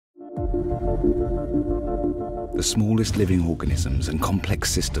The smallest living organisms and complex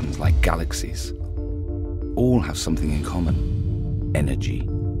systems like galaxies all have something in common: energy.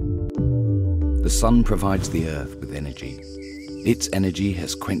 The sun provides the earth with energy. Its energy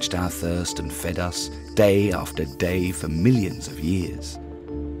has quenched our thirst and fed us day after day for millions of years.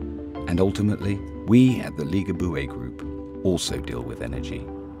 And ultimately, we at the Ligabue Group also deal with energy.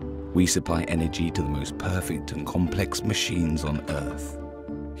 We supply energy to the most perfect and complex machines on Earth,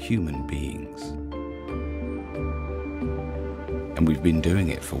 human beings. And we've been doing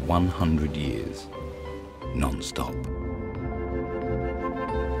it for 100 years, non-stop.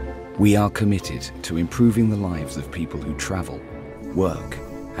 We are committed to improving the lives of people who travel, work,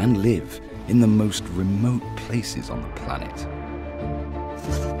 and live in the most remote places on the planet.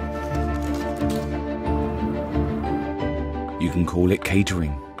 You can call it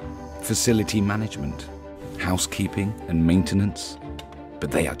catering, facility management, housekeeping and maintenance, but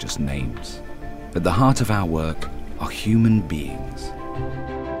they are just names. At the heart of our work are human beings.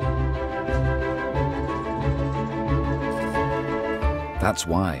 That's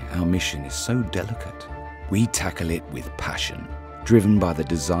why our mission is so delicate. We tackle it with passion, driven by the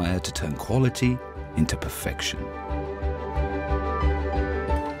desire to turn quality into perfection.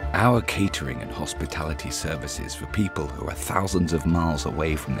 Our catering and hospitality services for people who are thousands of miles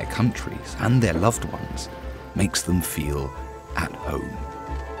away from their countries and their loved ones makes them feel at home.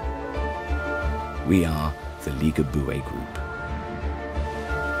 We are the Ligabue Group.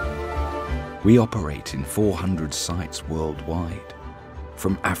 We operate in 400 sites worldwide,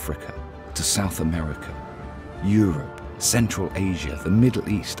 from Africa to South America, Europe, Central Asia, the Middle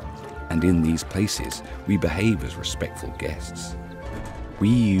East, and in these places we behave as respectful guests. We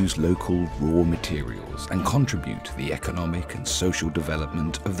use local raw materials and contribute to the economic and social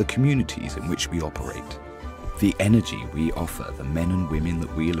development of the communities in which we operate. The energy we offer the men and women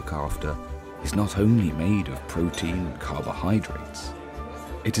that we look after is not only made of protein and carbohydrates.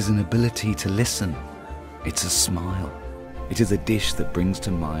 It is an ability to listen. It's a smile. It is a dish that brings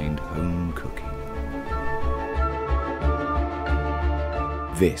to mind home cooking.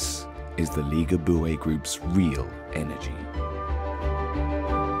 This is the Ligabue Group's real energy.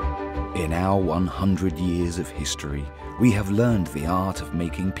 In our 100 years of history, we have learned the art of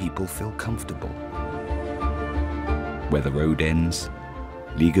making people feel comfortable. Where the road ends,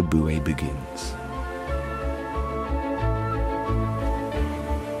 Ligabue begins.